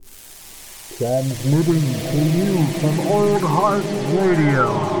Transmitting to you from Old Heart Radio.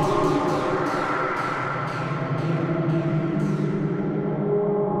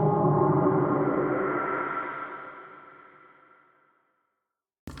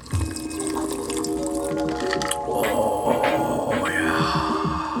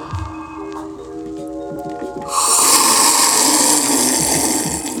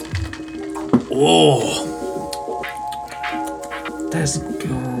 Oh, that's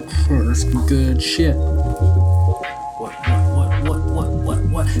good. That's good shit. What?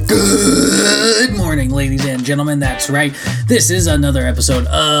 Good morning, ladies and gentlemen. That's right. This is another episode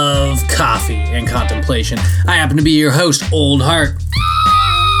of Coffee and Contemplation. I happen to be your host, Old Heart.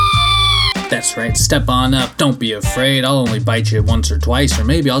 That's right. Step on up. Don't be afraid. I'll only bite you once or twice, or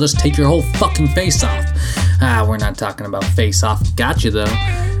maybe I'll just take your whole fucking face off. We're not talking about face off. Got you, though.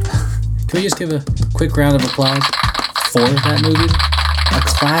 Can we just give a quick round of applause for that movie? A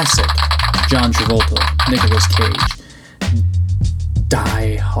classic. John Travolta, Nicolas Cage.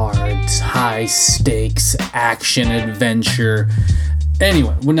 Die Hard, high stakes, action, adventure.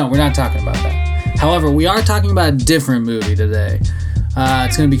 Anyway, no, we're not talking about that. However, we are talking about a different movie today.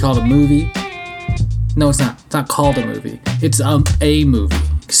 It's going to be called a movie. No, it's not. It's not called a movie. It's a movie.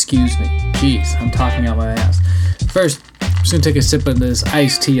 Excuse me. Jeez, I'm talking out my ass. First, I'm just going to take a sip of this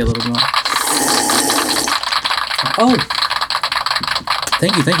iced tea a little more. Oh,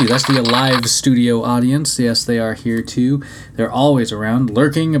 thank you. That's the live studio audience. Yes, they are here too. They're always around,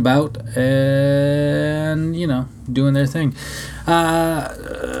 lurking about, and, doing their thing.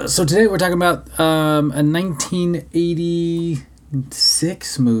 So today we're talking about a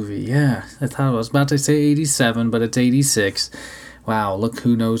 1986 movie. Yeah, I thought I was about to say 87, but it's 86. Wow, look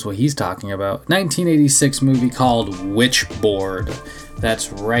who knows what he's talking about. 1986 movie called Witchboard.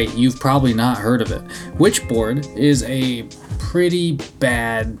 That's right, you've probably not heard of it. Witchboard is a pretty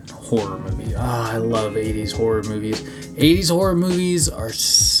bad horror movie. I love 80s horror movies. 80s horror movies are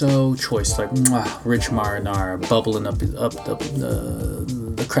so choice, like rich marinara bubbling up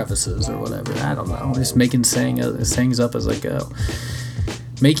the crevices or whatever. I don't know, just making sayings up as I go.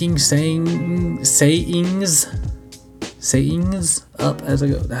 Making sayings up as I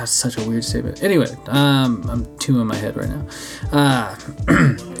go. That's such a weird statement. Anyway, I'm two in my head right now.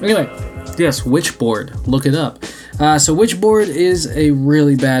 Anyway, yes, Witchboard. Look it up. So Witchboard is a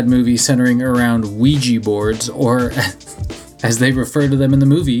really bad movie centering around Ouija boards, or as they refer to them in the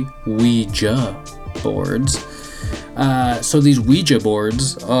movie, Ouija boards. So these Ouija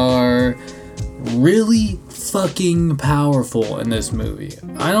boards are really fucking powerful in this movie.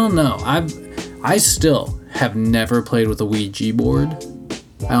 I don't know. I still have never played with a Ouija board.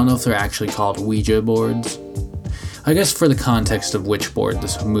 I don't know if they're actually called Ouija boards. I guess for the context of Witchboard,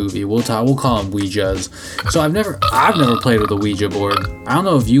 this movie, we'll call them Ouijas. So I've never played with a Ouija board. I don't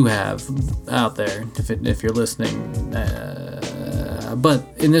know if you have out there, if you're listening. But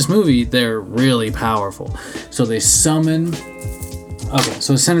in this movie, they're really powerful. So they summon. Okay,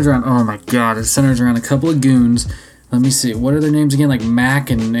 so it's centered around. Oh my god, it's centered around a couple of goons. Let me see. What are their names again? Like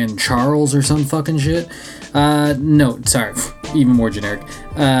Mac and Charles or some fucking shit? No, sorry. Even more generic.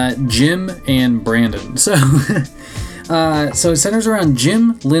 Jim and Brandon. So it centers around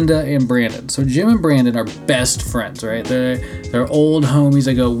Jim, Linda, and Brandon. So Jim and Brandon are best friends, right? They're old homies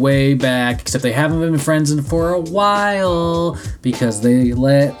that go way back, except they haven't been friends for a while because they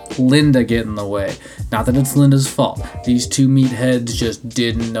let Linda get in the way. Not that it's Linda's fault. These two meatheads just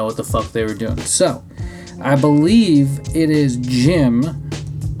didn't know what the fuck they were doing. So I believe it is Jim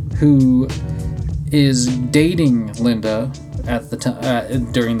who is dating Linda at the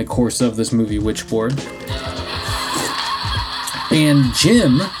time during the course of this movie Witchboard, and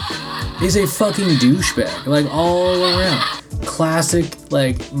Jim is a fucking douchebag, like all around. Classic,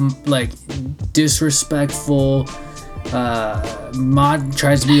 like disrespectful.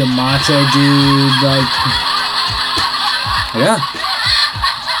 Tries to be a macho dude, like yeah.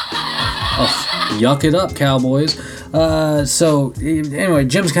 Oh, yuck it up, cowboys. So anyway,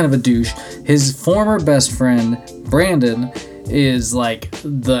 Jim's kind of a douche. His former best friend, Brandon, is like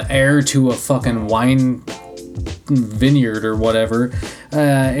the heir to a fucking wine vineyard or whatever.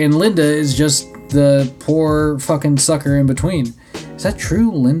 And Linda is just the poor fucking sucker in between. Is that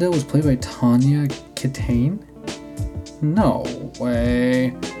true? Linda was played by Tanya Kitane? No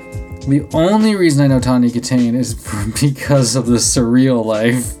way. The only reason I know Tanya Kitane is because of The Surreal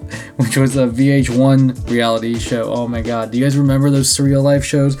Life, which was a VH1 reality show. Oh my god. Do you guys remember those Surreal Life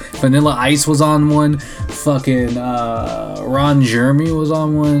shows? Vanilla Ice was on one. Fucking Ron Jeremy was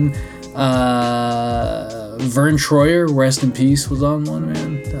on one. Vern Troyer, rest in peace, was on one,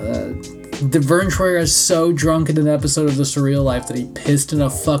 man. Vern Troyer is so drunk in an episode of The Surreal Life that he pissed in a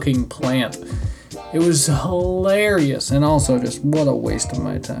fucking plant. It was hilarious, and also just what a waste of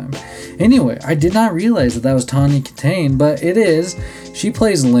my time. Anyway, I did not realize that was Tawny Kitaen, but it is. She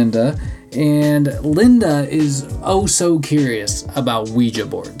plays Linda, and Linda is oh so curious about Ouija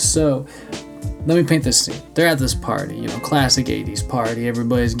boards. So, let me paint this scene. They're at this party, you know, classic 80s party.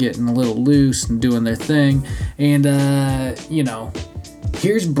 Everybody's getting a little loose and doing their thing. And, you know,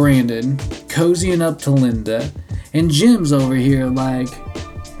 here's Brandon cozying up to Linda, and Jim's over here like...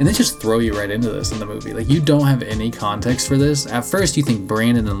 And they just throw you right into this in the movie. Like, you don't have any context for this. At first, you think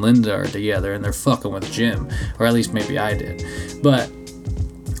Brandon and Linda are together and they're fucking with Jim. Or at least maybe I did. But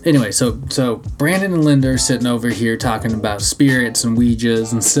anyway, so Brandon and Linda are sitting over here talking about spirits and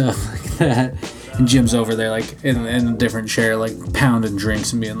Ouijas and stuff like that. And Jim's over there, like, in a different chair, like, pounding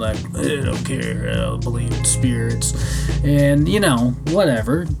drinks and being like, I don't care, I don't believe in spirits. And, you know,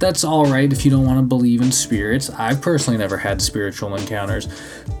 whatever. That's alright if you don't want to believe in spirits. I've personally never had spiritual encounters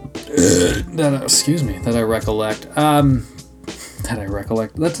that I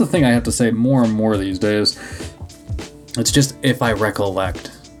recollect. That's the thing I have to say more and more these days. It's just if I recollect.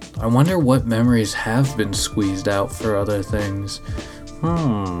 I wonder what memories have been squeezed out for other things.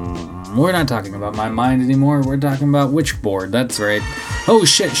 We're not talking about my mind anymore. We're talking about Witchboard. That's right. Oh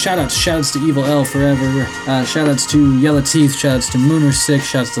shit! Shoutouts to Evil L Forever. Shoutouts to Yellow Teeth. Shoutouts to Mooner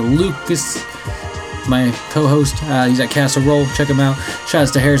Six. Shoutouts to Lucas, my co-host. He's at Castle Roll. Check him out.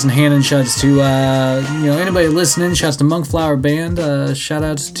 Shoutouts to Harrison Hannon. Shoutouts to anybody listening. Shoutouts to Monkflower Band.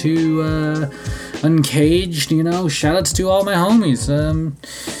 Shoutouts to Uncaged. You know. Shoutouts to all my homies.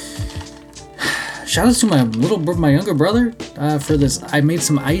 Shoutouts to my younger brother for this. I made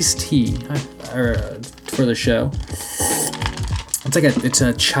some iced tea for the show. It's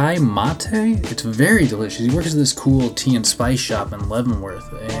a chai mate. It's very delicious. He works at this cool tea and spice shop in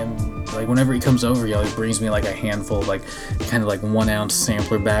Leavenworth, and like whenever he comes over, he always brings me like a handful of like kind of like 1 ounce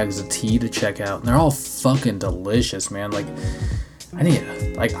sampler bags of tea to check out, and they're all fucking delicious, man. Like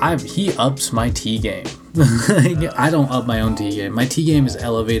he ups my tea game. I don't up my own tea game. My tea game is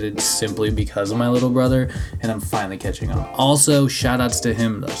elevated simply because of my little brother, and I'm finally catching on. Also, shoutouts to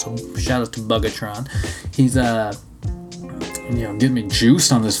him though. So shoutouts to Bugatron. He's getting me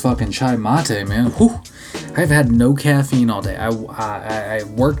juiced on this fucking chai mate, man. Whew. I've had no caffeine all day. I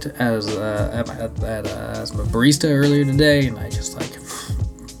worked as a barista earlier today, and I just like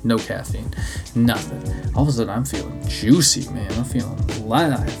no caffeine, nothing. All of a sudden, I'm feeling juicy, man. I'm feeling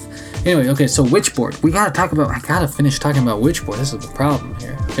alive. Anyway, okay, so Witchboard. I gotta finish talking about Witchboard. This is the problem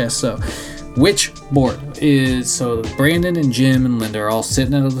here. Okay, so Witchboard is, so Brandon and Jim and Linda are all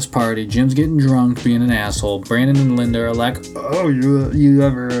sitting at this party. Jim's getting drunk, being an asshole. Brandon and Linda are like, oh, you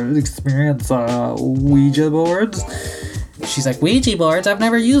ever experience Ouija boards? She's like, Ouija boards? I've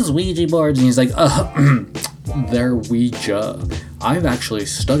never used Ouija boards. And he's like, they're Ouija. I've actually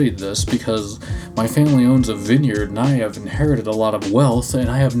studied this because my family owns a vineyard and I have inherited a lot of wealth and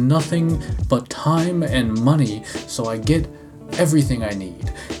I have nothing but time and money, so I get everything I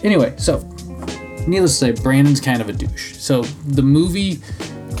need. Anyway, so needless to say, Brandon's kind of a douche. So the movie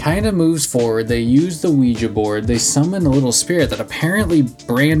kind of moves forward. They use the Ouija board. They summon a little spirit that apparently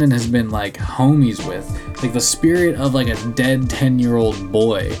Brandon has been like homies with, like the spirit of like a dead 10-year-old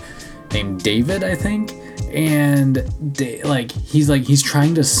boy named David, I think. And he's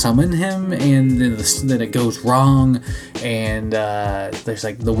trying to summon him, and then it goes wrong, and there's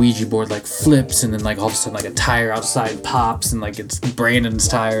like the Ouija board like flips, and then like all of a sudden like a tire outside pops, and like it's Brandon's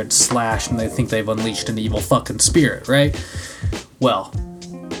tire, it's slashed, and they think they've unleashed an evil fucking spirit, right? Well,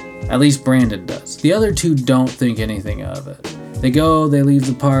 at least Brandon does. The other two don't think anything of it. They leave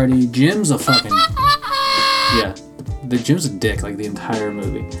the party. Jim's a fucking Jim's a dick like the entire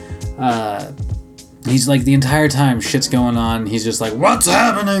movie. He's like the entire time shit's going on, he's just like, what's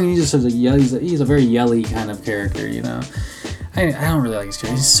happening? He just says he's a very yelly kind of character, you know. I don't really like his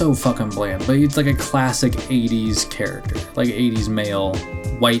character. He's so fucking bland, but it's like a classic 80s character, like 80s male,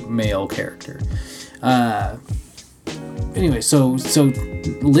 white male character. Anyway, so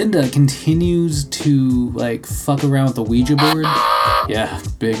Linda continues to like fuck around with the Ouija board. Yeah,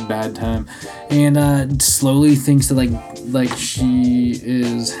 big bad time. And slowly thinks that like she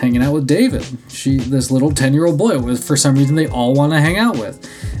is hanging out with David. This little 10-year-old boy, for some reason they all want to hang out with.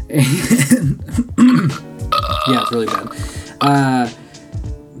 And yeah, it's really bad.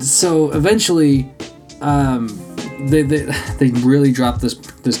 So eventually, they really drop this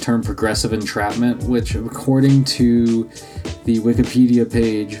term progressive entrapment, which according to the Wikipedia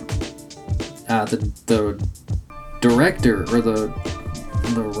page, the director or the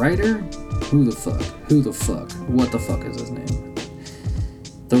writer, who the fuck, what the fuck is his name?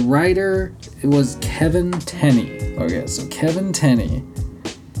 The writer it was Kevin Tenney. Okay, so Kevin Tenney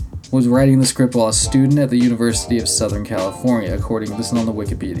was writing the script while a student at the University of Southern California, according to this on the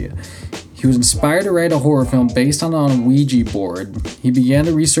Wikipedia. He was inspired to write a horror film based on a Ouija board. He began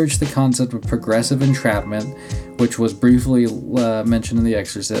to research the concept of progressive entrapment, which was briefly mentioned in The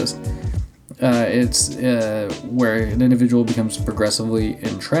Exorcist. It's where an individual becomes progressively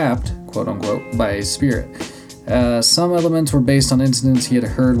entrapped, quote unquote, by a spirit. Some elements were based on incidents he had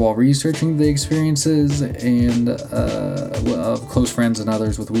heard while researching the experiences and of close friends and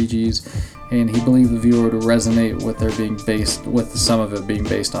others with Ouijas, and he believed the viewer would resonate with some of it being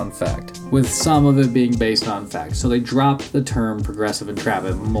based on fact. So they dropped the term progressive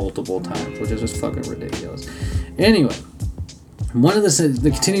entrapment multiple times, which is just fucking ridiculous. Anyway,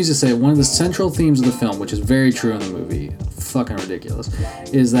 they continues to say one of the central themes of the film, which is very true in the movie, fucking ridiculous,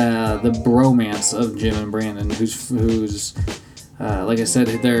 is that the bromance of Jim and Brandon, who's like I said,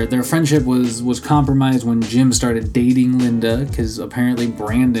 their friendship was compromised when Jim started dating Linda, because apparently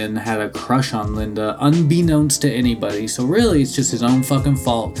Brandon had a crush on Linda, unbeknownst to anybody. So really, it's just his own fucking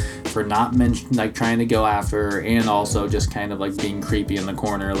fault for not trying to go after her, and also just kind of like being creepy in the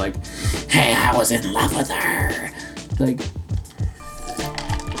corner, like, hey, I was in love with her, like.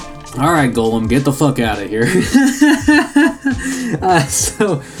 Alright, Golem, get the fuck out of here.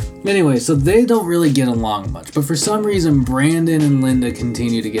 So they don't really get along much, but for some reason Brandon and Linda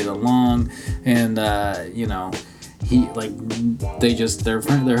continue to get along, and they're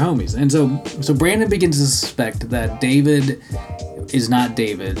homies. And so Brandon begins to suspect that David is not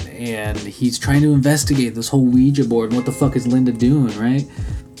David, and he's trying to investigate this whole Ouija board and what the fuck is Linda doing, right?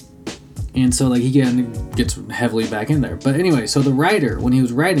 And so, he gets heavily back in there. But anyway, so the writer, when he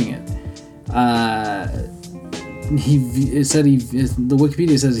was writing it, the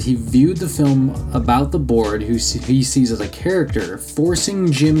Wikipedia says he viewed the film about the board, who he sees as a character,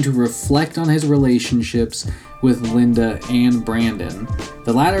 forcing Jim to reflect on his relationships with Linda and Brandon,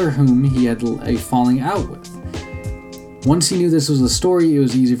 the latter whom he had a falling out with. Once he knew this was the story, it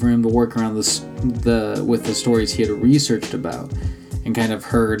was easy for him to work around with the stories he had researched about and kind of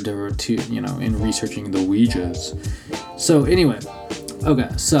heard in researching the Ouijas. So anyway, okay,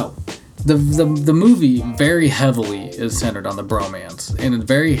 so the movie very heavily is centered on the bromance, and it's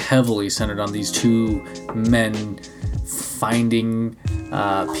very heavily centered on these two men finding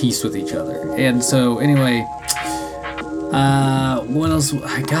peace with each other. And so anyway, what else?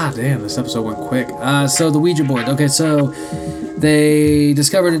 God damn, this episode went quick. So the Ouija board. Okay, so they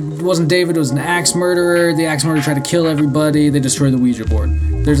discovered it wasn't David, it was an axe murderer. The axe murderer tried to kill everybody. They destroyed the Ouija board.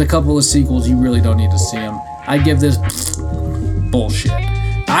 There's a couple of sequels. You really don't need to see them. I give this bullshit.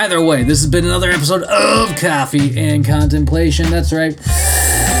 Either way, this has been another episode of Coffee and Contemplation. That's right.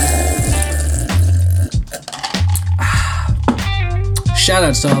 Shout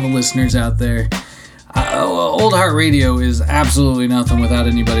outs to all the listeners out there. Old Heart Radio is absolutely nothing without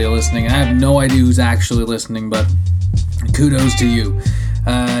anybody listening. I have no idea who's actually listening, but kudos to you.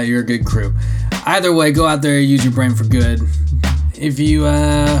 You're a good crew. Either way, go out there, use your brain for good. If you,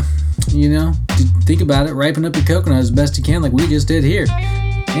 think about it, ripen up your coconut as best you can, like we just did here.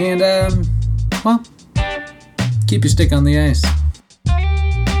 And, keep your stick on the ice.